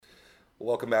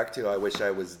Welcome back to I Wish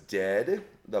I Was Dead,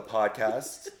 the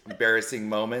podcast. Embarrassing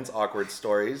moments, awkward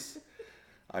stories.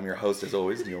 I'm your host, as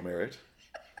always, Neil Merritt.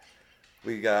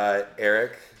 We got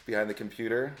Eric behind the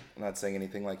computer. I'm not saying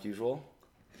anything like usual.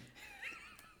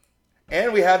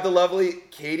 And we have the lovely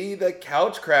Katie, the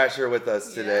Couch Crasher, with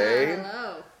us today. Yeah,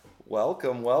 hello.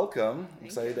 Welcome. I'm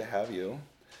excited to have you.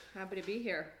 Happy to be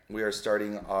here. We are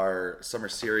starting our summer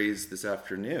series this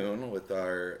afternoon with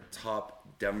our top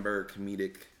Denver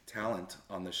comedic talent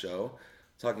on the show,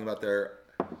 talking about their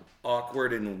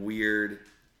awkward and weird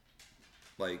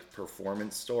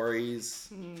performance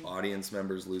stories, audience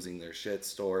members losing their shit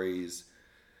stories.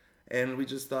 And we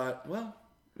just thought, well,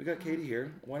 we got Katie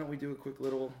here. Why don't we do a quick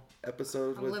little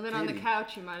episode with living Katie? on the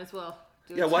couch, you might as well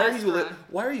do Yeah, a why test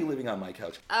are you living on my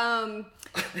couch?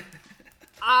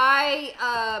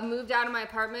 I moved out of my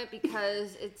apartment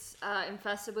because it's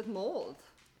infested with mold,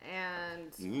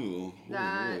 and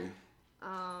that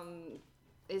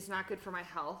is not good for my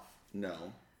health.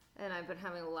 No. And I've been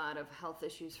having a lot of health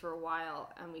issues for a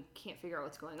while, and we can't figure out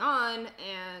what's going on,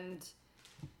 and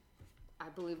I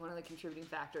believe one of the contributing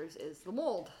factors is the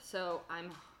mold. So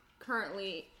I'm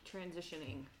currently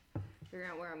transitioning, figuring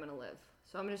out where I'm going to live.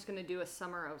 So I'm just going to do a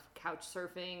summer of couch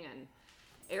surfing and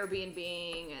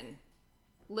Airbnb-ing and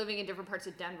living in different parts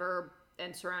of Denver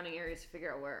and surrounding areas to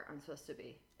figure out where I'm supposed to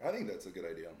be. I think that's a good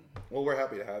idea. Well, we're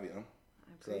happy to have you.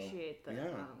 I appreciate the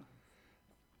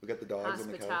We got the dogs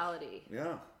on the couch. hospitality.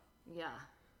 Yeah. Yeah.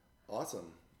 Awesome.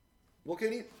 Well,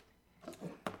 Katie,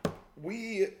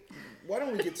 why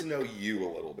don't we get to know you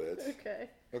a little bit? Okay.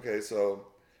 Okay, so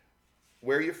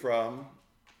where are you from?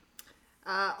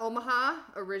 Omaha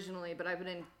originally, but I've been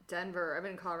in Denver. I've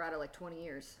been in Colorado like 20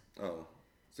 years. Oh,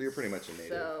 so you're pretty much a native.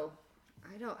 So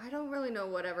I don't really know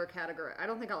whatever category. I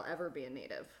don't think I'll ever be a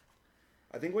native.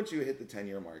 I think once you hit the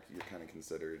 10-year mark, you're kind of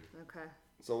considered. Okay.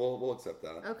 So we'll accept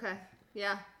that. Okay.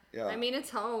 Yeah. Yeah. I mean, it's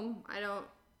home. I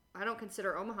don't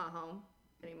consider Omaha home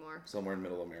anymore. Somewhere in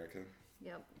Middle America.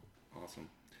 Yep. Awesome.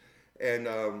 And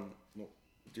do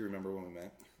you remember when we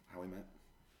met? How we met?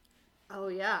 Oh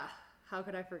yeah. How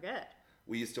could I forget?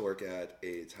 We used to work at an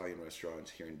Italian restaurant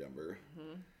here in Denver,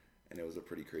 and it was a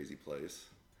pretty crazy place,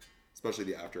 especially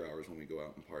the after hours when we go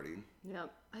out and party.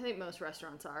 Yep. I think most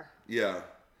restaurants are. Yeah.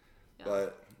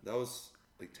 But that was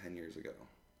like 10 years ago.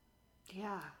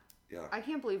 Yeah. Yeah. I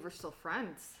can't believe we're still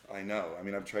friends. I know. I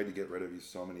mean, I've tried to get rid of you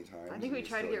so many times. I think we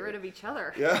tried to get rid of each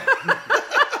other. Yeah.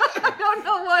 I don't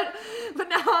know what, but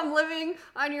now I'm living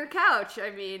on your couch.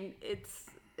 I mean,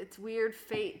 it's weird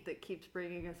fate that keeps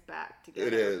bringing us back together.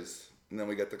 It is. And then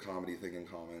we got the comedy thing in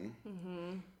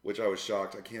common, which I was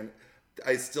shocked.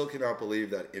 I still cannot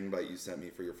believe that invite you sent me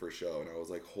for your first show. And I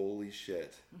was like, holy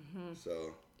shit.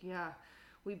 So. Yeah.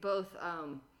 We both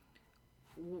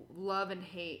love and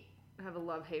hate, have a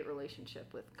love-hate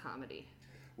relationship with comedy.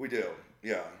 We do.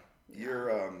 Yeah. You're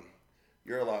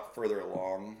a lot further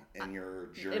along in your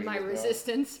journey. In my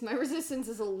resistance. My resistance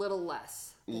is a little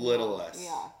less.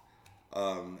 Yeah.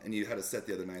 And you had a set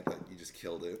the other night that you just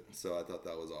killed it. So I thought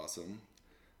that was awesome.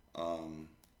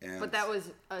 But that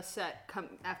was a set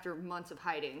after months of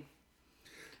hiding.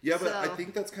 Yeah, but I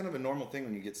think that's kind of a normal thing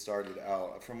when you get started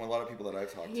out. From a lot of people that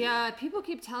I've talked to. Yeah, people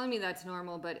keep telling me that's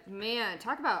normal, but man,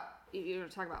 talk about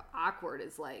awkward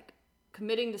is like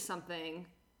committing to something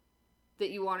that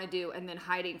you want to do and then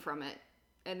hiding from it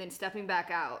and then stepping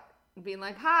back out and being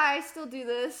like, hi, I still do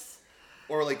this.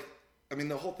 Or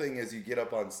the whole thing is you get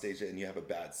up on stage and you have a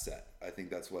bad set. I think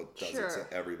that's what does it to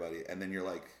everybody. And then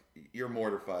you're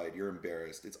mortified, you're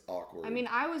embarrassed, it's awkward. I mean,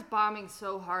 I was bombing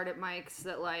so hard at mics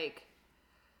that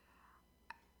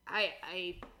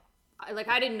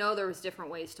I didn't know there was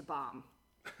different ways to bomb.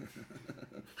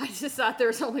 I just thought there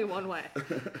was only one way.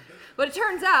 But it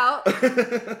turns out...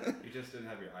 You just didn't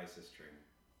have your ISIS training.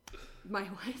 My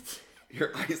what?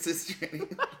 Your ISIS training?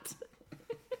 What?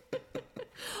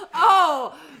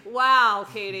 Oh, wow,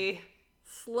 Katie.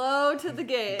 Slow to the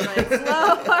game.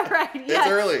 Slow. All right.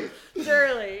 Yes.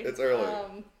 It's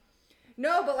early.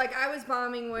 No, but I was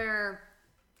bombing where,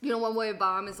 one way to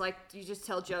bomb is you just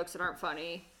tell jokes that aren't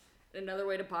funny. Another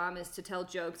way to bomb is to tell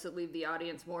jokes that leave the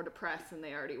audience more depressed than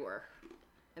they already were.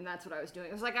 And that's what I was doing.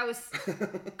 It was I was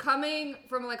coming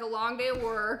from a long day of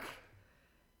work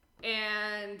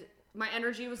and my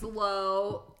energy was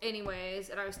low anyways,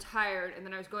 and I was tired, and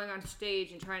then I was going on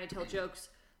stage and trying to tell jokes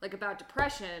about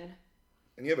depression.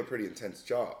 And you have a pretty intense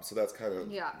job, so that's kind of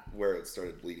where it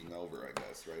started bleeding over, I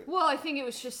guess, right? Well, I think it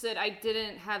was just that I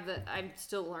didn't have I'm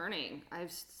still learning. I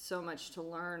have so much to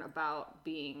learn about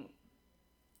being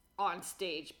on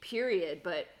stage, period.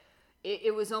 But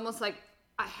it was almost like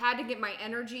I had to get my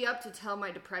energy up to tell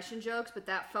my depression jokes, but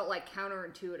that felt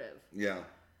counterintuitive. Yeah.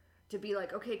 to be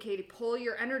like, okay, Katie, pull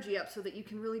your energy up so that you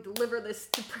can really deliver this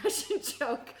depression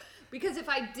joke. Because if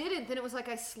I didn't, then it was like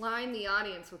I slimed the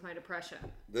audience with my depression.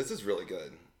 This is really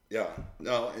good. Yeah.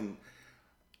 No, and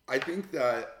I think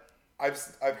that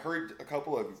I've heard a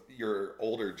couple of your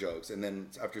older jokes, and then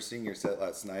after seeing your set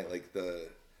last night, like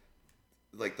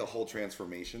the whole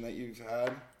transformation that you've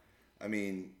had. I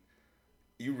mean,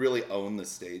 you really own the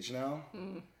stage now.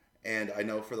 And I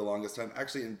know for the longest time,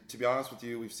 actually, and to be honest with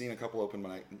you, we've seen a couple open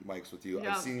mics with you.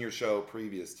 Yep. I've seen your show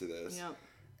previous to this. Yep.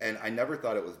 And I never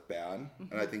thought it was bad.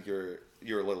 And I think you're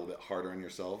a little bit harder on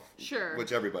yourself. Sure.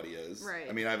 Which everybody is. Right.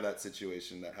 I mean, I have that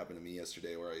situation that happened to me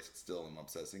yesterday where I still am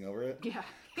obsessing over it. Yeah.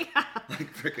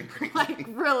 Like freaking crazy. Like,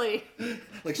 really.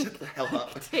 Like, shut the hell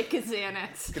up. Take a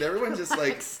Xanax. Could everyone just,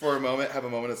 like, for a moment, have a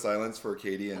moment of silence for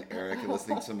Katie and Eric and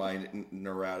listening to my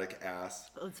neurotic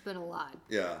ass? It's been a lot.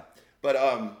 Yeah.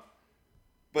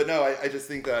 But no, I just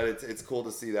think that it's cool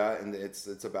to see that, and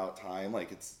it's about time.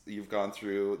 Like, you've gone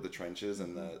through the trenches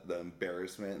and the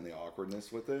embarrassment and the awkwardness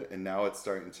with it, and now it's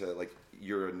starting to, like,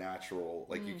 you're a natural,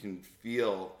 like, you can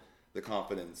feel the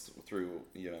confidence through,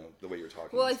 the way you're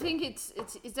talking. Well, I think it's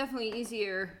definitely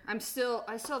easier. I still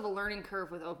have a learning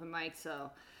curve with open mic, so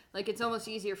like it's almost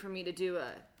easier for me to do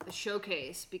a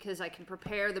showcase because I can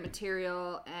prepare the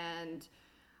material and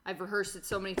I've rehearsed it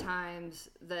so many times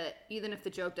that even if the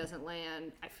joke doesn't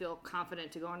land, I feel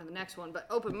confident to go on to the next one. But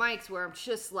open mics where I'm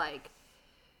just like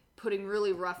putting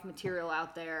really rough material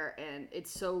out there and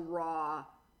it's so raw,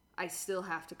 I still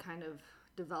have to kind of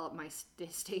develop my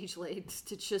stage legs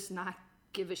to just not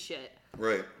give a shit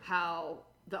how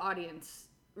the audience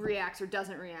reacts or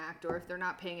doesn't react, or if they're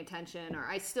not paying attention, or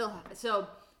so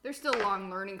there's still a long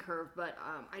learning curve, but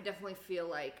I definitely feel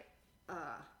like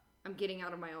I'm getting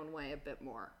out of my own way a bit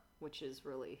more, which is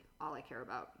really all I care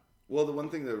about. Well, the one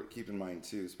thing to keep in mind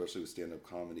too, especially with stand-up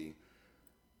comedy,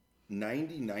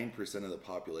 99% of the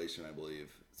population, I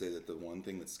believe, say that the one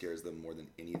thing that scares them more than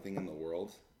anything in the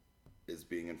world is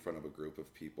being in front of a group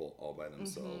of people all by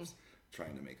themselves,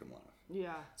 trying to make them laugh.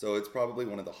 Yeah. So it's probably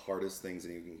one of the hardest things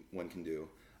anyone can do.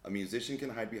 A musician can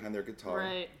hide behind their guitar,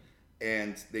 Right.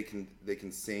 and they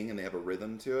can sing and they have a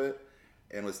rhythm to it.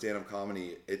 And with stand-up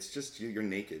comedy, it's just you're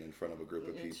naked in front of a group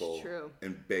of people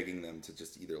and begging them to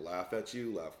just either laugh at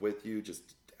you, laugh with you,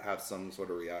 just have some sort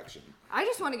of reaction. I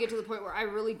just want to get to the point where I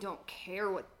really don't care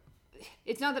what...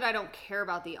 It's not that I don't care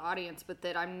about the audience, but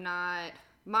that I'm not...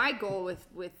 My goal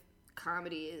with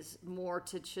comedy is more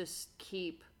to just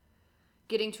keep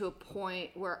getting to a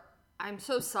point where I'm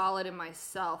so solid in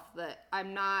myself that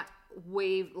I'm not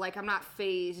I'm not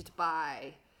fazed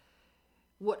by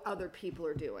what other people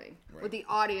are doing, what the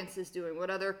audience is doing, what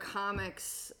other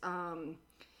comics,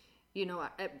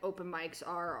 at open mics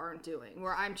aren't doing,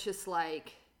 where I'm just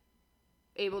like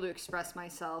able to express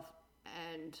myself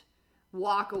and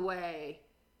walk away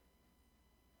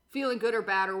feeling good or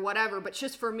bad or whatever, but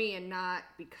just for me and not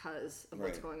because of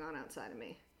what's going on outside of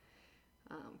me.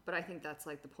 But I think that's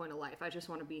like the point of life. I just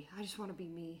want to be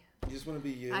me. You just want to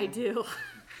be you. I do.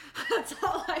 That's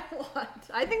all I want.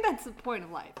 I think that's the point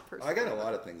of life, personally. I got a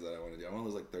lot of things that I want to do. I want to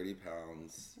lose like 30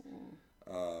 pounds.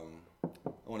 I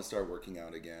want to start working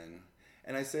out again.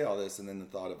 And I say all this, and then the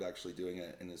thought of actually doing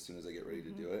it, and as soon as I get ready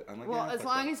to do it, I'm like, well, as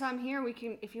long as I'm here, we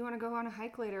can. If you want to go on a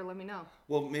hike later, let me know.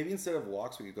 Well, maybe instead of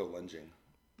walks, we could go lunging.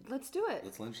 Let's do it.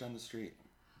 Let's lunge down the street.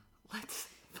 Let's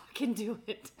fucking do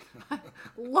it. I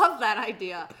love that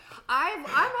idea. I'm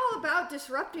all about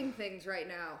disrupting things right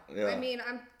now. Yeah. I mean,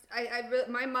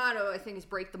 my motto, I think, is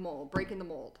breaking the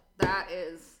mold. That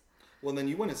is. Well, then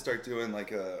you want to start doing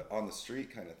like a on the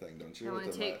street kind of thing, don't you? I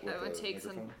want to take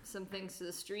microphone? some things to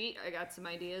the street. I got some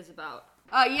ideas about.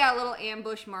 A little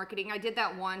ambush marketing. I did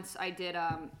that once. I did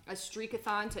a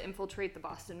streakathon to infiltrate the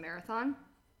Boston Marathon.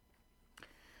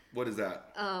 What is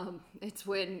that? It's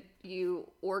when you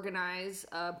organize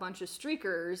a bunch of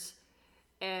streakers,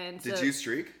 and Did you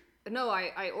streak? No,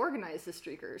 I organized the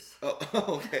streakers.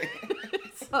 Oh, okay.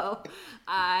 So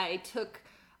I took.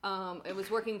 It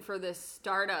was working for this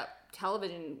startup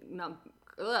television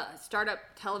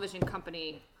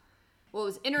company. Well, it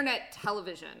was internet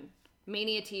television,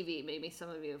 Mania TV. Maybe some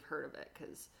of you have heard of it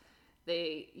because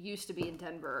they used to be in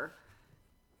Denver,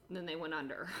 and then they went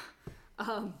under.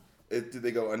 Did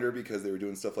they go under because they were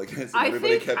doing stuff like this and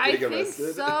everybody kept getting arrested? I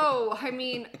think so. I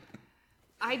mean,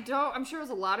 I'm sure it was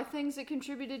a lot of things that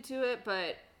contributed to it,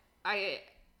 but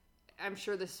I'm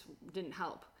sure this didn't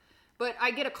help. But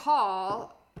I get a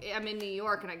call. I'm in New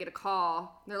York and I get a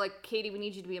call. They're like, Katie, we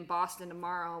need you to be in Boston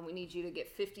tomorrow and we need you to get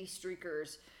 50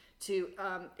 streakers to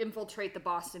infiltrate the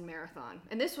Boston Marathon.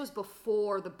 And this was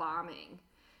before the bombing,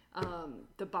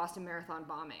 the Boston Marathon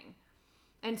bombing.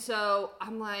 And so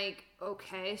I'm like,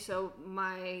 okay. So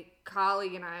my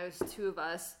colleague and I, it was two of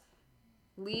us,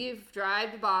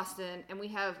 drive to Boston, and we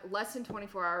have less than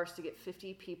 24 hours to get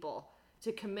 50 people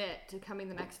to commit to coming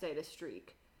the next day to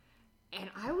streak. And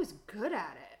I was good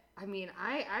at it. I mean,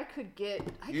 I could get...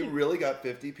 You really got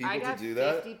 50 people to do that?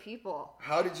 I got 50 people.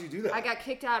 How did you do that? I got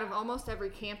kicked out of almost every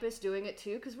campus doing it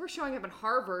too, because we're showing up in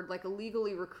Harvard, like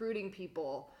illegally recruiting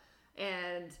people,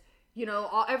 and, you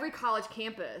know, every college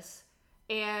campus,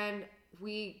 and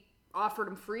we offered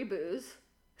them free booze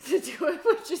to do it,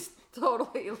 which is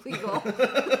totally illegal.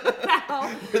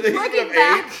 Now, looking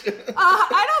back,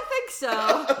 I don't think so.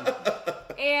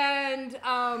 And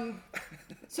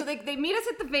so they meet us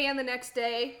at the van the next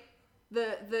day.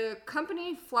 The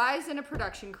company flies in a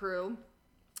production crew,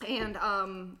 and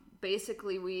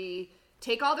basically we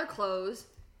take all their clothes.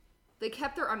 They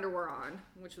kept their underwear on,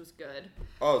 which was good.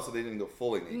 Oh, so they didn't go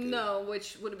fully naked? No,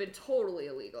 which would have been totally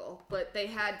illegal. But they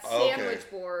had sandwich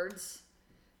boards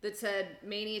that said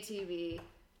Mania TV,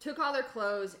 took all their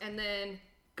clothes, and then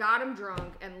got them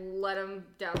drunk and led them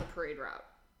down the parade route.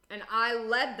 And I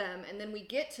led them, and then we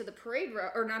get to the parade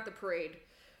route, or not the parade,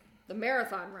 the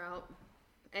marathon route.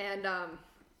 And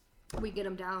we get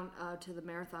them down to the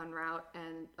marathon route,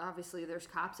 and obviously there's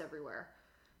cops everywhere.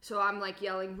 So I'm like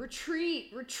yelling,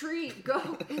 retreat, retreat,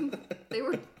 go. And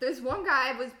this one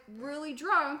guy was really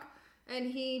drunk,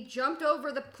 and he jumped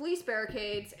over the police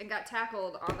barricades and got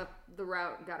tackled on the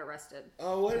route and got arrested.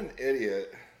 Oh, what an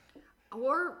idiot.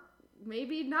 Or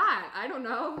maybe not. I don't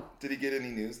know. Did he get any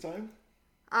news time?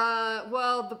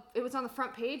 Well, it was on the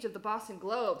front page of the Boston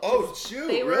Globe. Oh, shoot,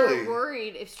 They really? were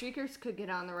worried if streakers could get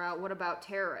on the route, what about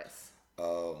terrorists?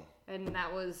 Oh. And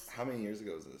that was... How many years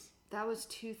ago was this? That was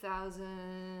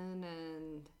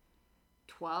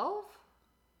 2012?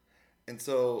 And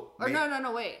so... Or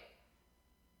no, wait.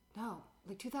 No,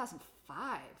 like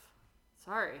 2005.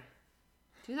 Sorry.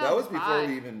 2005. That was before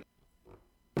we even...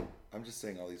 I'm just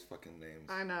saying all these fucking names.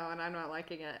 I know, and I'm not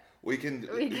liking it. We can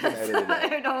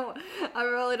edit it out. I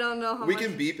really don't know how we much...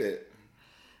 can beep it.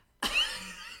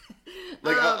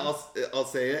 Like, I'll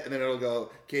say it, and then it'll go,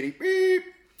 Katie, beep!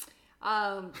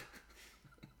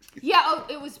 Yeah,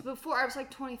 it was before. I was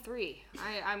like 23.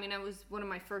 I mean, it was one of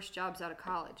my first jobs out of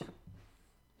college.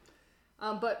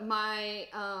 But my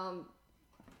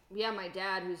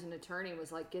dad, who's an attorney,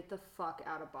 was like, get the fuck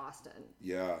out of Boston.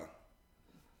 Yeah.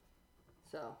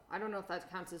 So, I don't know if that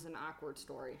counts as an awkward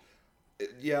story.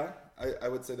 Yeah, I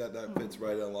would say that fits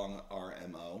right along our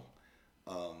MO.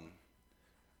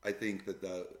 I think that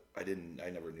I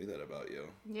never knew that about you.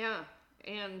 Yeah,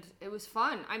 and it was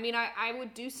fun. I mean, I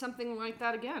would do something like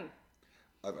that again.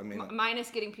 I mean, minus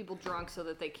getting people drunk so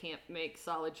that they can't make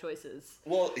solid choices.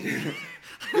 Well,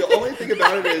 the only thing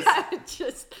about it is,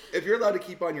 if you're allowed to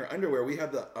keep on your underwear, we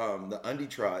have the Undie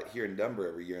Trot here in Denver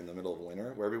every year in the middle of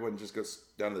winter, where everyone just goes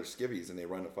down to their skivvies and they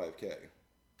run a 5K.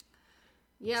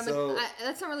 Yeah, so, but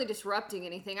that's not really disrupting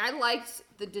anything. I liked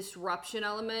the disruption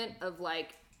element of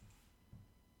like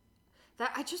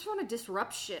that. I just want to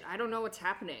disrupt shit. I don't know what's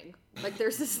happening. Like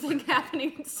there's this thing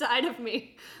happening inside of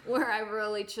me where I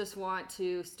really just want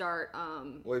to start.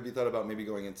 Well, have you thought about maybe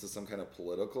going into some kind of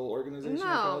political organization?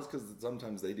 No, because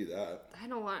sometimes they do that. I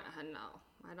don't want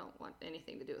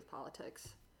anything to do with politics.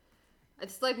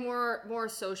 It's like more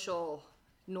social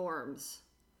norms.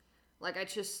 Like I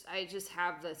just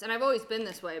have this, and I've always been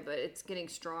this way, but it's getting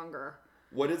stronger.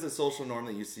 What is a social norm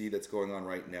that you see that's going on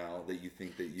right now that you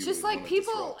think that you just like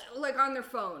people like on their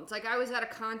phones? Like I was at a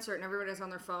concert and everybody was on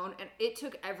their phone, and it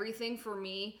took everything for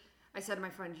me. I said to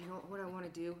my friend, "You know what I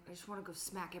want to do? I just want to go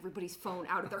smack everybody's phone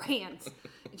out of their hands."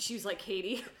 And she was like,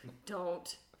 "Katie,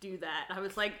 don't do that." I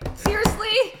was like,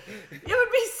 "Seriously? It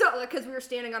would be so..." Because we were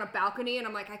standing on a balcony, and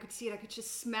I'm like, I could see it. I could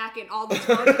just smack it, and all the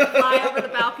phones would fly over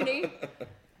the balcony.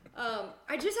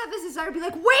 I just have this desire to be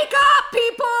like, wake up,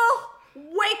 people!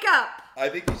 Wake up! I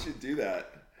think you should do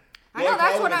that. I know,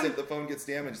 that's what I'm... If the phone gets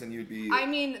damaged, then you'd be... I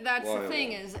mean, that's liable. The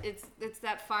thing is, it's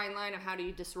that fine line of how do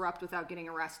you disrupt without getting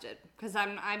arrested. Because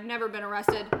I've never been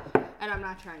arrested, and I'm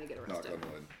not trying to get arrested. Knock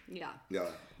on wood. Yeah.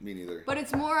 Yeah, me neither. But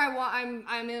it's more,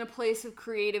 I'm in a place of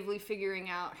creatively figuring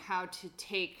out how to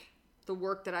take the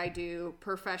work that I do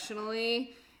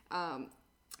professionally,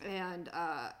 and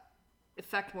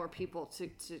affect more people to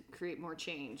create more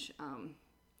change,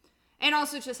 and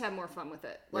also just have more fun with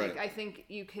it. Like right. I think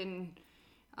you can,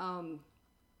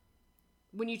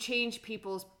 when you change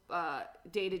people's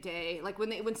day to day, like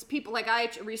when people, like I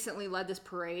recently led this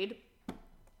parade,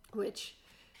 which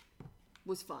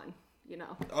was fun, you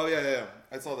know. Oh yeah,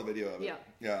 I saw the video of it.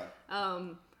 Yeah.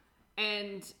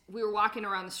 And we were walking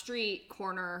around the street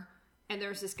corner, and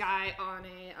there's this guy on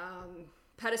a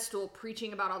pedestal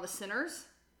preaching about all the sinners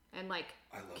and like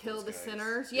I love kill those the guys.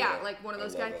 sinners. Yeah, Like one of I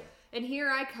those love guys. them. And here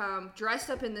I come, dressed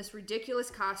up in this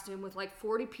ridiculous costume with like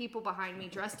 40 people behind me,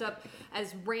 dressed up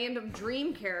as random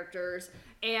dream characters,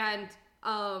 and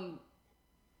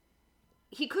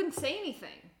he couldn't say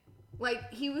anything.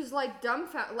 Like, he was like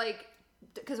dumbfounded, like,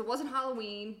 because it wasn't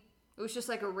Halloween. It was just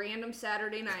like a random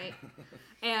Saturday night.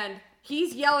 And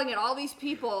he's yelling at all these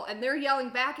people, and they're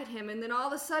yelling back at him. And then all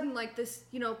of a sudden, like this,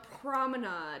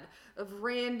 promenade of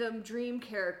random dream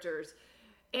characters.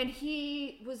 And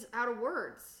he was out of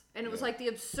words. And it was like the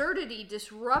absurdity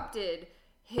disrupted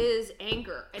his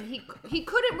anger. And he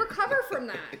couldn't recover from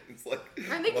that. It's like,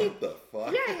 I think what the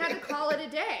fuck? Yeah, he had to call it a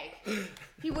day.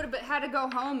 He would have had to go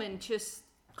home and just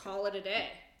call it a day.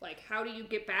 Like, how do you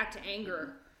get back to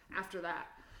anger after that?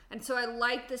 And so I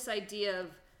like this idea of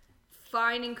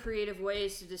finding creative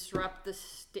ways to disrupt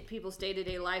people's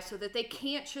day-to-day life so that they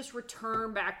can't just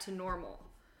return back to normal.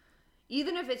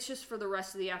 Even if it's just for the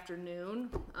rest of the afternoon.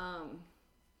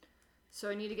 So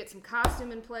I need to get some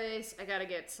costume in place. I gotta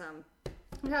get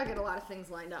a lot of things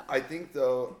lined up. I think,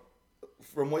 though,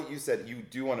 from what you said, you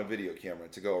do want a video camera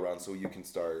to go around so you can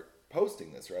start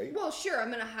posting this, right? Well, sure.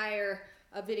 I'm gonna hire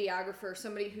a videographer,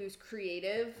 somebody who's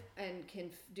creative and can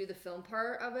do the film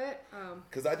part of it.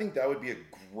 Because I think that would be a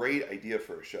great idea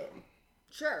for a show.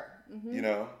 Sure. Mm-hmm. You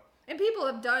know? And people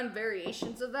have done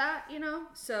variations of that,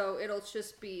 so it'll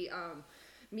just be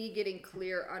me getting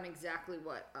clear on exactly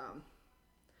what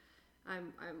I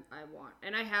want.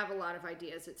 And I have a lot of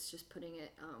ideas. It's just putting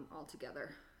it all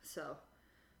together. So,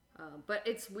 but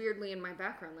it's weirdly in my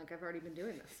background. Like, I've already been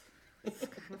doing this. It's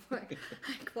kind of like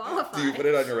I qualify. Do you put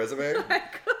it on your resume? I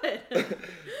could.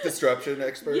 Disruption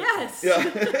expert? Yes. Yeah.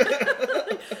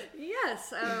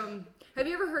 Yes. Have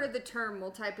you ever heard of the term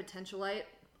multi-potentialite?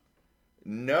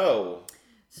 No.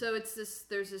 So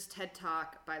there's this TED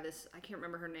Talk by this, I can't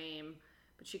remember her name,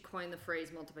 but she coined the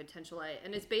phrase multi-potentialite.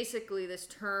 And it's basically this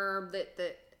term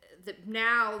that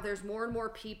now there's more and more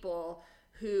people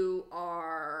who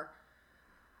are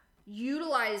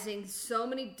utilizing so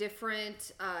many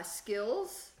different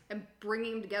skills and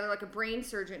bringing them together. Like a brain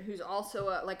surgeon who's also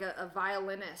a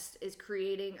violinist is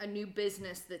creating a new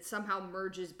business that somehow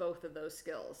merges both of those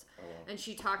skills. Oh, wow. And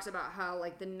she talks about how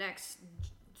like the next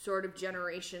sort of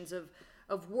generations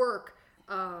of work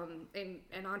and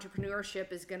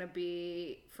entrepreneurship is going to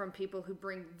be from people who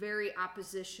bring very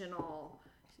oppositional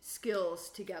skills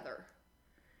together.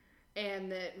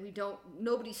 And that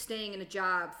nobody's staying in a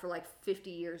job for like 50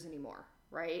 years anymore,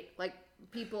 right? Like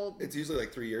people... It's usually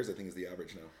like 3 years, I think, is the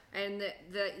average now. And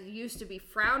that used to be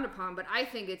frowned upon, but I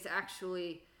think it's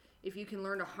actually, if you can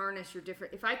learn to harness your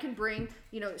different... If I can bring,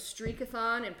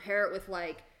 Streakathon and pair it with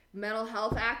like mental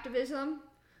health activism,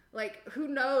 like who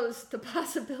knows the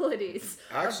possibilities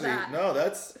Actually, of that. no,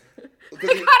 that's... I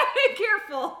gotta be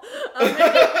careful.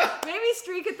 Maybe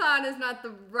Streakathon is not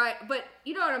the right, but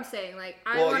you know what I'm saying. Like,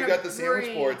 well, you got the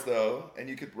sandwich boards though, and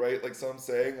you could write like some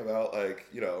saying about like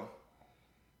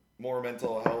more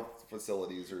mental health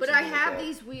facilities or. But something I have like that.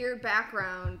 these weird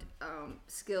background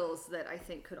skills that I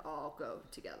think could all go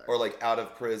together. Or like out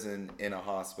of prison in a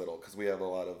hospital, because we have a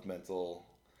lot of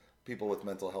people with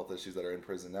mental health issues that are in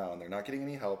prison now, and they're not getting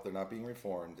any help. They're not being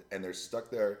reformed, and they're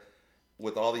stuck there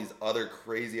with all these other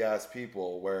crazy ass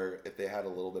people where if they had a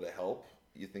little bit of help,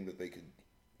 you think that they could.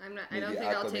 I don't think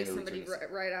I'll take somebody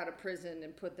right out of prison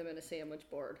and put them in a sandwich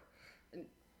board. And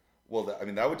well,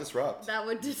 that would disrupt. That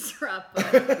would disrupt.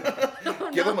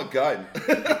 But Give them a gun.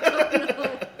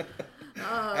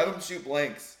 No. Have them shoot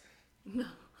blanks. No.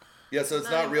 Yeah, so it's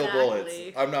Not not real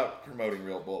exactly. bullets. I'm not promoting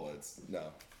real bullets.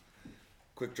 No.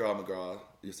 Quick Draw McGraw,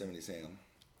 Yosemite Sam.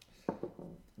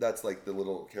 That's like the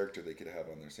little character they could have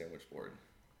on their sandwich board.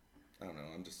 I don't know.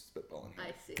 I'm just spitballing here.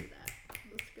 I see that.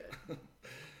 That's good.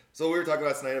 So we were talking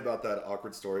last night about that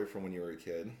awkward story from when you were a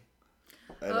kid.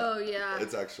 And Oh yeah.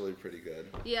 It's actually pretty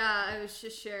good. Yeah, I was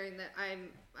just sharing that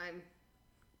I'm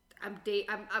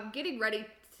getting ready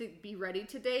to be ready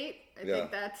to date. I think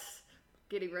that's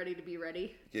getting ready to be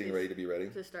ready. Getting ready to be ready.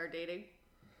 To start dating,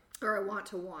 or I want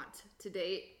to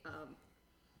date.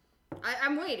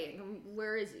 I'm waiting.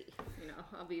 Where is he?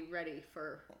 I'll be ready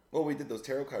for. Well, we did those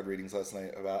tarot card readings last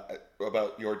night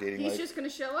about your dating life. He's just gonna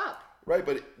show up. Right,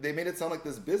 but they made it sound like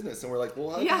this business, and we're like,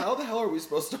 well, how the hell are we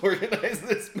supposed to organize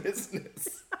this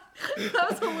business? That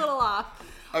was a little off.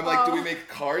 I'm like, do we make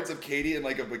cards of Katie in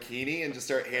like a bikini and just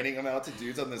start handing them out to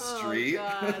dudes on the street?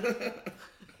 Oh, God.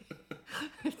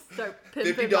 Start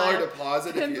pimping $50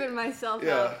 deposit. Pimping myself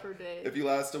out for days. If you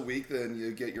last a week, then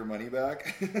you get your money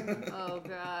back. Oh,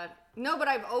 God. No, but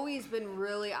I've always been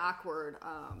really awkward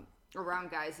around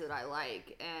guys that I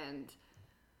like. And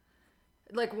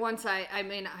Like once I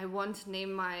once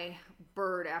named my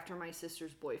bird after my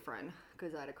sister's boyfriend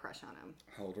because I had a crush on him.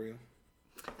 How old were you?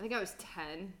 I think I was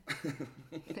 10.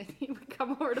 And he would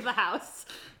come over to the house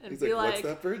and He's be like, what's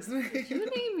that bird's name? "Did you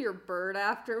name your bird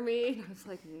after me?" And I was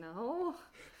like, "No.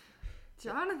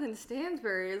 Jonathan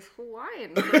Stansberry is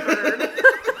Hawaiian bird."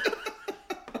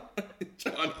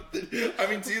 Jonathan. I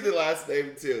mean, to the last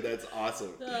name too. That's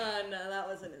awesome. No, that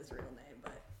wasn't his real name,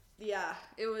 but yeah,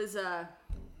 it was.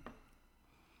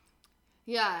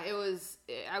 Yeah, it was.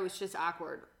 I was just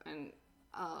awkward, and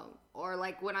or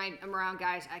like when I am around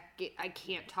guys, I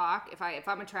can't talk. If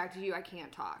I'm attracted to you, I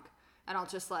can't talk, and I'll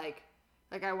just like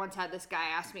I once had this guy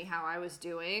ask me how I was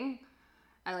doing.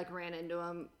 I like ran into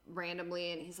him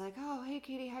randomly, and he's like, "Oh, hey,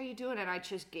 Katie, how you doing?" And I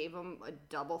just gave him a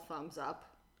double thumbs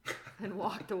up and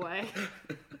walked away.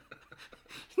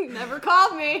 He never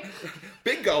called me.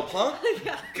 Big gulp, huh?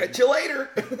 Yeah. Catch you later.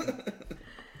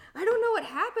 I don't know what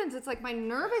happens. It's like my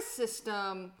nervous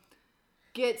system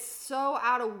gets so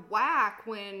out of whack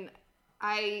when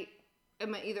I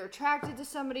am either attracted to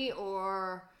somebody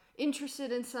or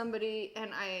interested in somebody,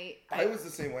 and I was the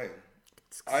same way.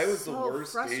 I was the so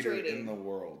worst dater frustrating. in the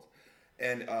world.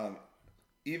 And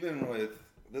even with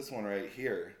this one right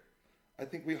here, I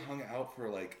think we hung out for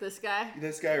like... This guy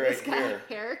right here.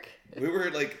 Eric. We were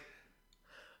like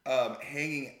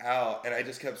hanging out, and I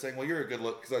just kept saying, well, you're a good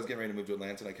look, because I was getting ready to move to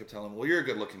Atlanta, and I kept telling him, well, you're a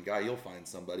good looking guy, you'll find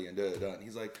somebody, and da-da-da. And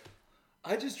he's like,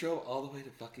 I just drove all the way to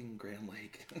fucking Grand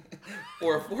Lake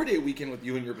for a 4-day weekend with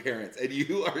you and your parents, and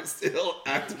you are still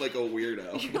acting like a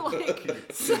weirdo. You're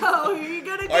like, so who are you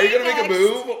gonna do Are you gonna next? make a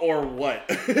move or what?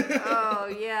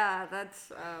 Oh yeah,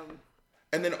 that's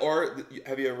And then, or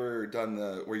have you ever done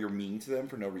where you're mean to them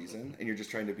for no reason, and you're just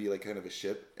trying to be like kind of a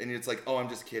ship, and it's like, oh, I'm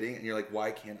just kidding, and you're like,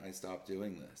 why can't I stop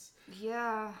doing this?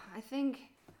 yeah. I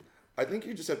think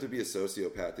you just have to be a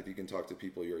sociopath if you can talk to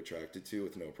people you're attracted to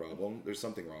with no problem. There's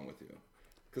something wrong with you.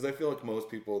 Because I feel like most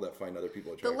people that find other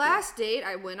people attractive... The last date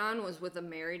I went on was with a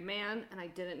married man, and I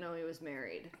didn't know he was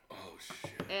married. Oh,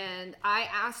 shit. And I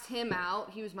asked him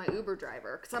out. He was my Uber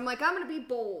driver. Because I'm like, I'm going to be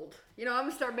bold. You know, I'm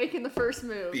going to start making the first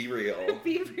move. Be real.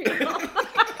 Be real. and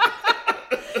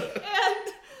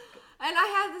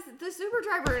I had this Uber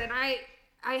driver, and I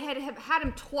had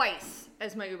him twice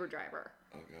as my Uber driver.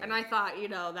 Oh, God. And I thought,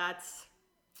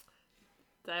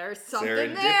 there's something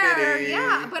Serendipity. there.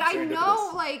 Yeah, but I know,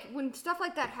 Serendipitous. like, when stuff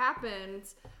like that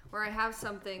happens, where I have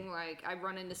something, like, I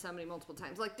run into somebody multiple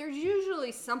times, like, there's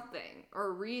usually something or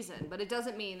a reason, but it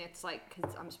doesn't mean it's, like,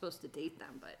 because I'm supposed to date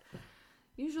them, but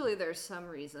usually there's some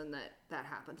reason that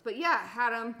happens. But, yeah, I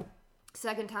had him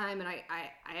second time, and I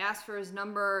asked for his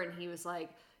number, and he was, like,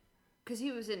 because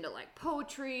he was into, like,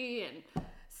 poetry and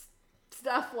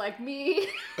stuff like me.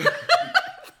 I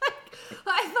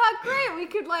thought, great, we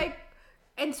could, like...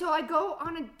 And so I go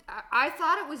on I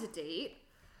thought it was a date.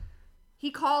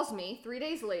 He calls me 3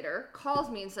 days later,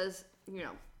 and says,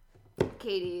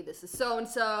 Katie, this is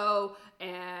so-and-so,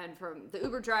 and from the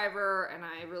Uber driver, and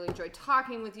I really enjoyed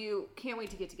talking with you. Can't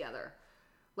wait to get together.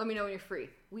 Let me know when you're free.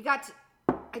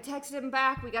 I texted him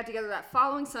back. We got together that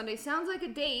following Sunday. Sounds like a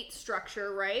date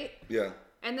structure, right? Yeah.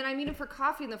 And then I meet him for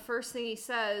coffee, and the first thing he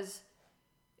says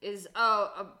is,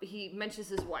 he mentions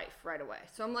his wife right away.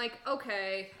 So I'm like,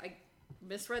 okay, I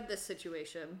misread this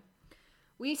situation.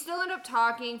 We still end up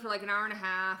talking for like an hour and a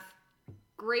half.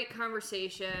 Great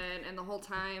conversation, and the whole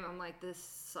time I'm like, this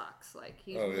sucks. Like,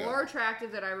 he's more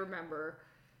attractive than I remember.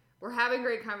 We're having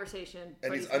great conversation,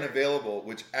 and he's unavailable,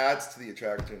 which adds to the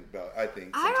attraction. I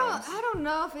think sometimes. I don't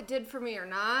know if it did for me or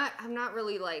not. I'm not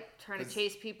really like trying to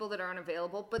chase people that are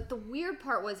unavailable. But the weird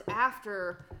part was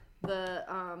after the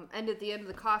at the end of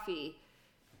the coffee,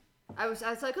 I was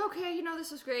like, okay,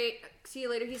 this was great. See you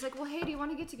later. He's like, well, hey, do you want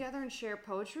to get together and share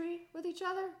poetry with each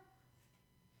other?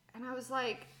 And I was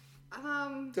like,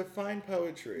 Define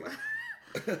poetry.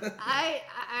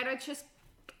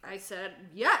 I said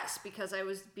yes because I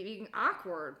was being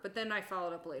awkward. But then I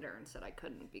followed up later and said I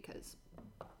couldn't because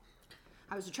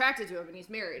I was attracted to him and he's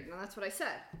married. And that's what I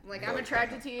said. I'm like, I'm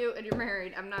attracted to you and you're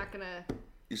married. I'm not going to...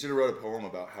 You should have wrote a poem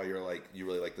about how you're like, you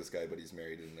really like this guy, but he's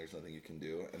married and there's nothing you can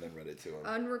do, and then read it to him.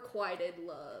 Unrequited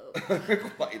love.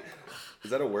 Unrequited.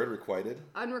 Is that a word, requited?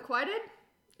 Unrequited?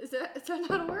 Is that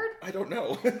not a word? I don't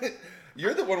know.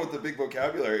 You're the one with the big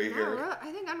vocabulary here.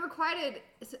 I think unrequited,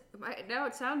 now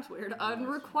it sounds weird.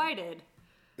 Unrequited.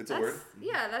 It's a word?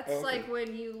 Yeah, that's like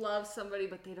when you love somebody,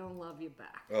 but they don't love you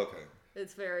back. Okay.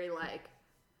 It's very like,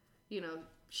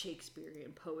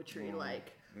 Shakespearean poetry,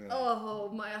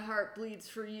 oh, my heart bleeds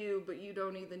for you, but you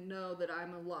don't even know that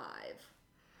I'm alive.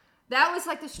 That was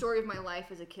like the story of my life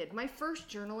as a kid. My first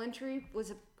journal entry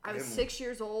was, I was 6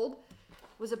 years old,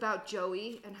 was about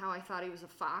Joey and how I thought he was a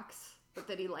fox, but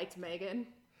that he liked Megan.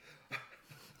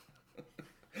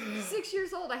 6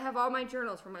 years old. I have all my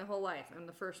journals from my whole life, and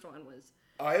the first one was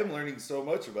I am learning so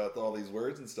much about all these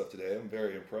words and stuff today. I'm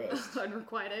very impressed.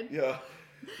 unrequited. Yeah.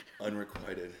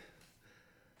 Unrequited.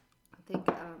 I think.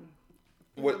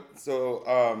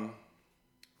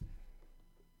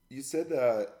 You said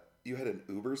that you had an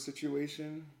Uber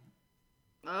situation.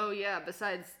 Oh yeah.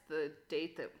 Besides the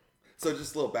date that. So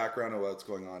just a little background of what's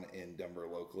going on in Denver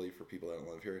locally for people that don't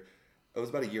live here. It was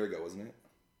about a year ago, wasn't it?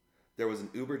 There was an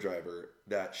Uber driver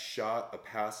that shot a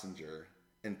passenger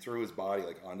and threw his body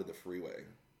like onto the freeway.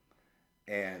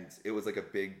 And it was like a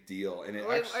big deal. And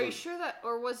Wait, are you sure that,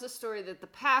 or was the story that the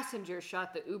passenger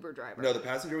shot the Uber driver? No, the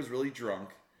passenger was really drunk.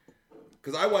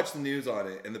 Because I watched the news on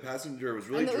it, and the passenger was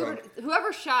really drunk.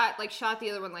 Whoever shot the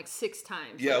other one like 6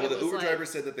 times. Yeah, like, well, the Uber driver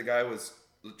said that the guy was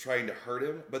trying to hurt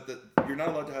him, but you're not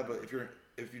allowed to have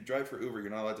if you drive for Uber,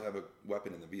 you're not allowed to have a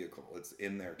weapon in the vehicle. It's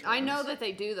in their terms. I know that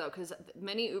they do, though, because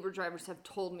many Uber drivers have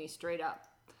told me straight up.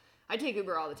 I take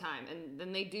Uber all the time, and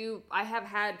then they do. I have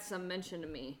had some mention to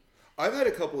me. I've had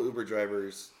a couple of Uber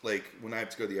drivers, like, when I have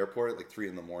to go to the airport at, like, 3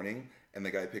 a.m, and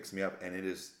the guy picks me up, and it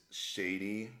is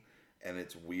shady, and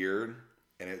it's weird,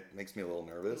 and it makes me a little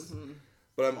nervous. Mm-hmm.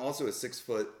 But I'm also a 6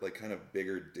 foot, like, kind of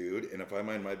bigger dude, and if I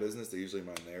mind my business, they usually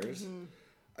mind theirs. Mm-hmm.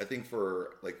 I think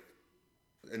for, like,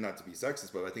 and not to be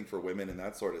sexist, but I think for women and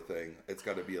that sort of thing, it's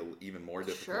got to be even more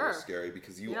difficult or scary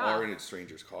because you are in a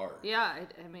stranger's car. Yeah,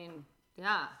 I mean,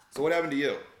 yeah. So what happened to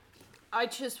you? I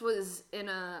just was in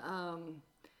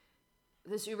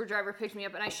this Uber driver picked me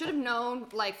up, and I should have known,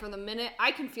 like, from the minute,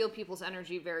 I can feel people's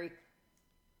energy very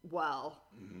well.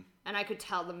 Mm-hmm. And I could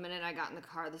tell the minute I got in the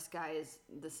car, this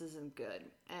isn't good.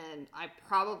 And I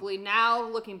probably, now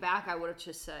looking back, I would have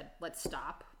just said, let's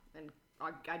stop. And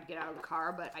I'd get out of the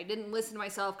car, but I didn't listen to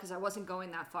myself because I wasn't going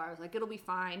that far. I was like, it'll be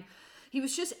fine. He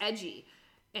was just edgy.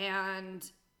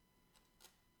 And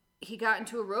he got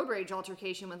into a road rage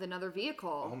altercation with another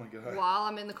vehicle. Oh my God. While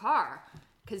I'm in the car.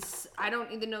 Because I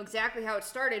don't even know exactly how it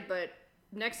started, but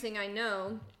next thing I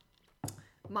know,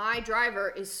 my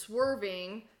driver is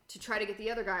swerving to try to get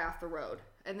the other guy off the road.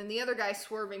 And then the other guy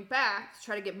swerving back to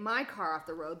try to get my car off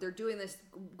the road. They're doing this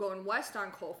going west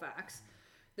on Colfax.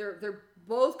 They're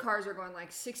both cars are going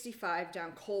like 65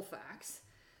 down Colfax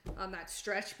on that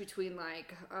stretch between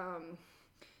like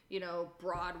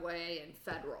Broadway and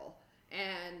Federal.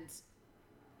 And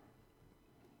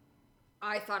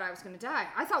I thought I was going to die.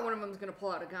 I thought one of them was going to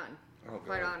pull out a gun. Oh,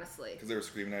 quite honestly. Because they were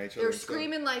screaming at each other. They were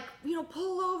screaming like,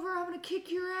 pull over, I'm going to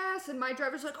kick your ass. And my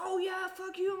driver's like, oh yeah,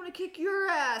 fuck you, I'm going to kick your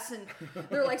ass. And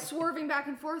they're like swerving back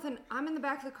and forth. And I'm in the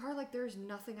back of the car like there's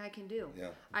nothing I can do. Yeah.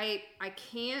 I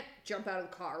can't jump out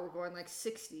of the car. We're going like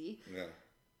 60. Yeah.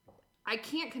 I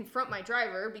can't confront my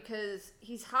driver because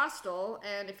he's hostile.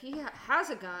 And if he has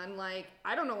a gun, like,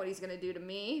 I don't know what he's going to do to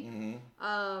me.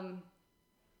 Mm-hmm.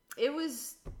 It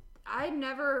was... I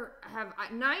never have,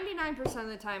 99% of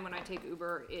the time when I take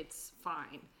Uber, it's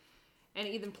fine and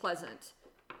even pleasant.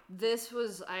 This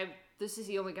is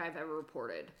the only guy I've ever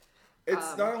reported.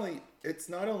 It's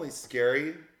not only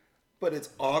scary, but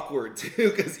it's awkward too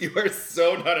because you are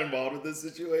so not involved with this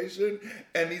situation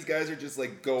and these guys are just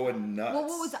like going nuts. Well,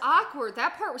 what was awkward,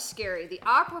 that part was scary. The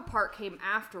awkward part came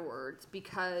afterwards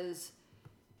because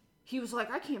he was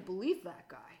like, I can't believe that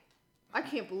guy.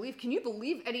 Can you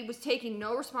believe? And he was taking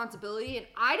no responsibility, and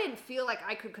I didn't feel like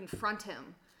I could confront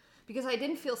him because I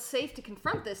didn't feel safe to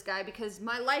confront this guy because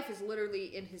my life is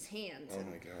literally in his hands. Oh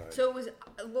my God. So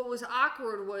what was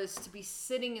awkward was to be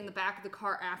sitting in the back of the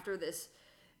car after this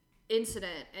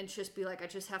incident and just be like, I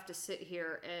just have to sit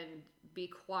here and be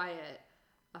quiet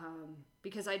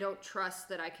because I don't trust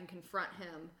that I can confront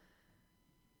him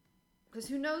because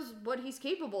who knows what he's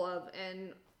capable of.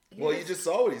 And you just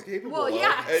saw what he's capable of.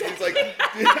 Yeah. And it's like,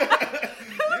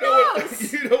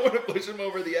 you don't want to push him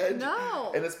over the edge.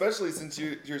 No. And especially since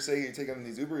you're saying you take on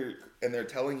these Uber and they're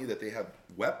telling you that they have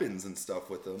weapons and stuff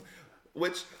with them,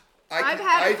 which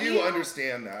I do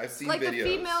understand that. I've seen videos. Like the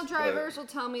female drivers will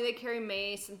tell me they carry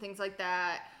mace and things like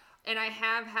that. And I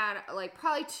have had like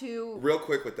probably 2. Real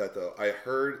quick with that though, I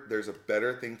heard there's a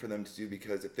better thing for them to do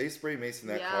because if they spray mace in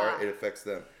that car, it affects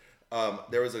them.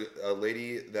 There was a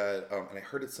lady that, and I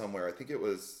heard it somewhere. I think it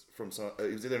was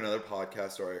it was either another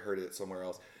podcast or I heard it somewhere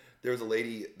else. There was a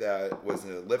lady that was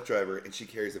a Lyft driver and she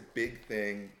carries a big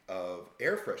thing of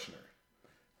air freshener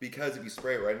because if you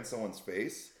spray it right in someone's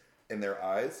face and their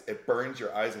eyes, it burns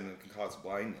your eyes and it can cause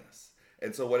blindness.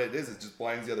 And so what it just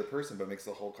blinds the other person, but makes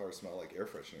the whole car smell like air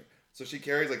freshener. So she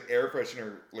carries like air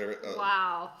freshener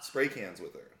spray cans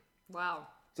with her. Wow.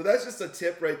 So that's just a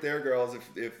tip right there, girls.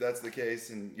 If that's the case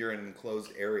and you're in an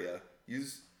enclosed area,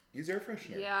 Use air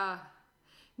freshener. Yeah.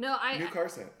 No, New car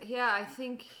scent. Yeah, I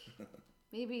think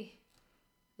maybe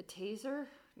a taser?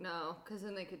 No, because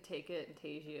then they could take it and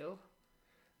tase you.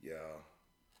 Yeah.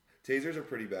 Tasers are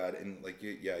pretty bad, and like,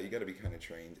 you got to be kind of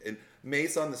trained. And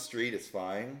mace on the street is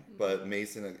fine, but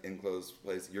mace in an enclosed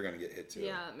place, you're gonna get hit too.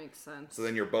 Yeah, that makes sense. So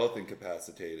then you're both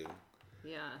incapacitated.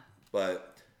 Yeah.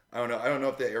 But I don't know. I don't know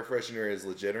if the air freshener is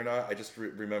legit or not. I just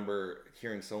remember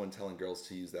hearing someone telling girls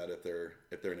to use that if they're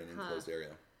in an enclosed area.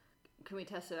 Can we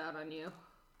test it out on you?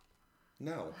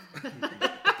 No.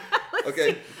 Okay.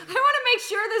 I want to make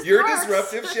sure this Your works.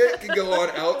 disruptive shit can go on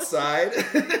outside.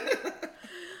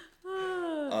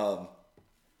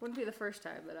 Wouldn't be the first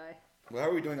time that I... Well, how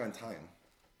are we doing on time?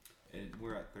 And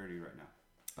we're at 30 right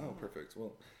now. Oh, perfect.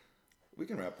 Well, we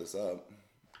can wrap this up.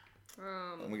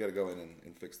 And we got to go in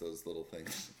and fix those little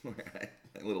things,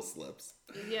 little slips.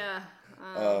 Yeah.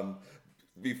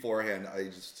 Beforehand, I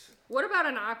just... What about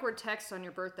an awkward text on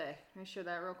your birthday? Can I share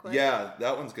that real quick? Yeah,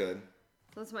 that one's good.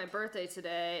 So it's my birthday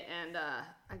today, and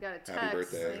I got a text. Happy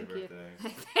birthday. Thank Happy you.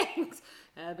 birthday. Thanks.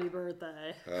 Happy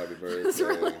birthday. Happy It's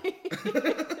birthday.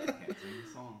 really...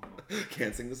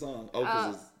 Can't sing the song. Oh,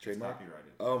 because it's It's trademark?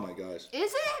 copyrighted. Oh my gosh.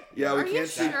 Is it? Yeah, we Are you can't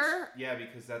sing- sure? Yeah,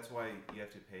 because that's why you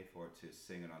have to pay for it to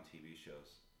sing it on TV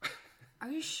shows. Are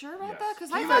you sure about Yes. that? Because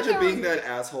Can I you thought imagine there being was... that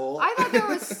asshole? I thought there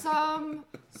was some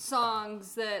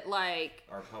songs that like...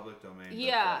 Our public domain. does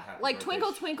Yeah, that. Happy like birthday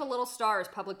Twinkle Twinkle Little Star is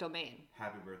public domain.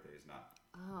 Happy birthday is not.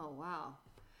 Oh, wow.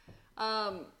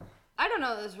 I don't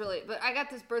know this really, but I got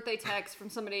this birthday text from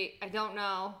somebody I don't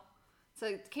know. It's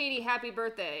like, Katie, happy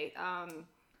birthday.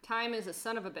 Time is a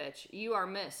son of a bitch. You are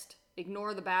missed.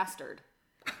 Ignore the bastard.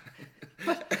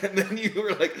 And then you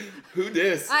were like, who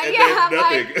dis? And Yeah, then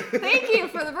nothing. like, thank you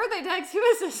for the birthday text. Who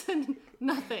is this? And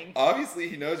nothing. Obviously,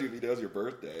 he knows you if he knows your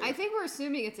birthday. I think we're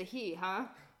assuming it's a he, huh?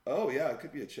 Oh, yeah, it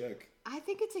could be a chick. I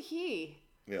think it's a he.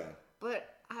 Yeah. But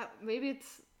maybe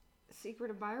it's a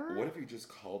secret admirer? What if you just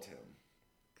called him?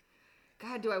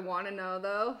 God, do I want to know,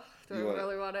 though? Do You I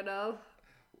really want to know?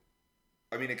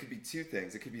 I mean, it could be two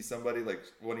things. It could be somebody like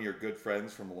one of your good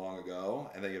friends from long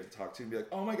ago, and then you have to talk to him and be like,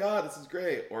 oh my God, this is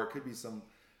great. Or it could be some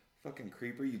fucking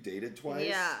creeper you dated twice.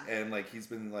 Yeah. And like he's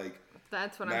been like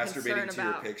That's what I'm masturbating concerned to your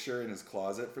about. picture in his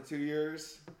closet for 2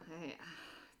 years. Hey,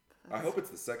 I hope it's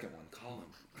the second one. Call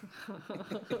him.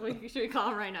 should we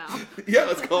call him right now? Yeah,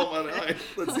 let's call him on the line.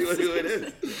 Let's see who it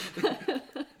is.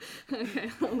 Okay,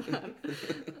 hold on.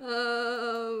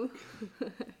 Oh,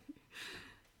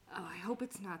 I hope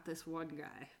it's not this one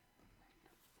guy.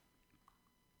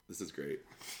 This is great.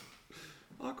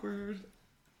 Awkward.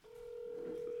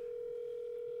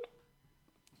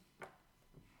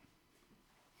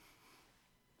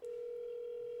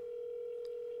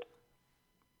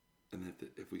 And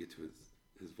if we get to his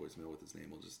voicemail with his name,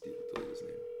 we'll just delete his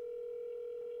name.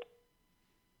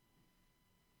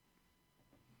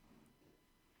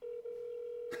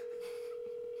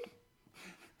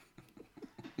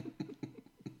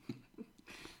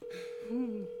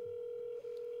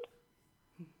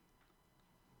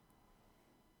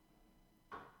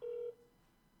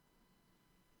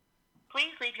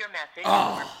 Please leave your message.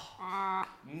 Oh,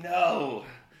 no.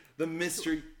 The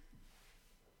mystery.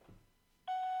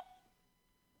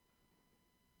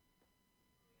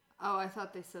 Oh, I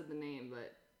thought they said the name,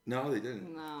 but No, they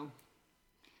didn't. no.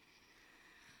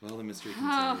 Well, the mystery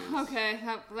continues. Oh, okay.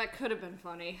 That could have been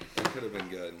funny. It could have been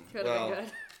good. Could have been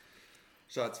good.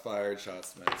 Shots fired,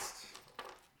 shots missed.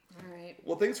 All right.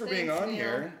 Well, thanks for being Thanks, on Neil.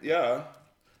 here. Yeah.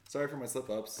 Sorry for my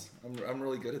slip-ups. I'm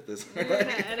really good at this. We're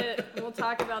gonna edit. We'll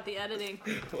talk about the editing.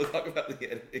 We'll talk about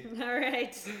the editing. All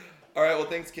right. All right. Well,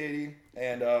 thanks, Katie.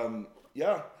 And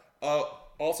yeah.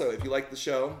 Also, if you like the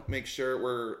show, make sure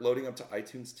we're loading up to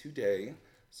iTunes today.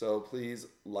 So please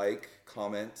like,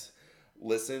 comment,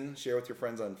 listen, share with your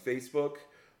friends on Facebook.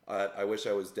 I Wish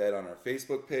I Was Dead on our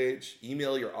Facebook page.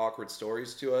 Email your awkward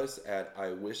stories to us at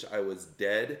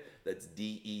iwishIwasdead. That's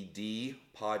DED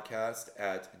podcast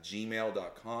at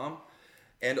gmail.com.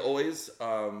 And always,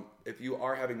 if you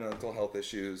are having mental health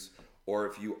issues or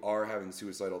if you are having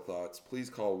suicidal thoughts, please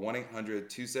call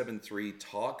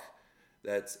 1-800-273-TALK.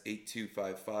 That's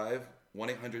 8255.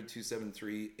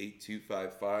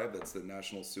 1-800-273-8255. That's the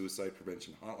National Suicide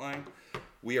Prevention Hotline.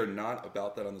 We are not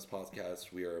about that on this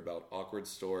podcast. We are about awkward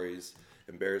stories,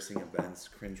 embarrassing events,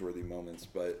 cringeworthy moments.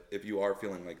 But if you are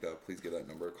feeling like that, please give that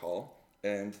number a call.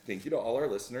 And thank you to all our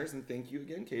listeners. And thank you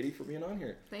again, Katie, for being on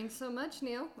here. Thanks so much,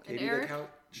 Neil. Katie and the Eric.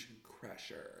 Couch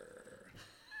Crasher.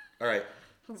 All right.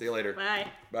 See you later. Bye.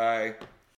 Bye.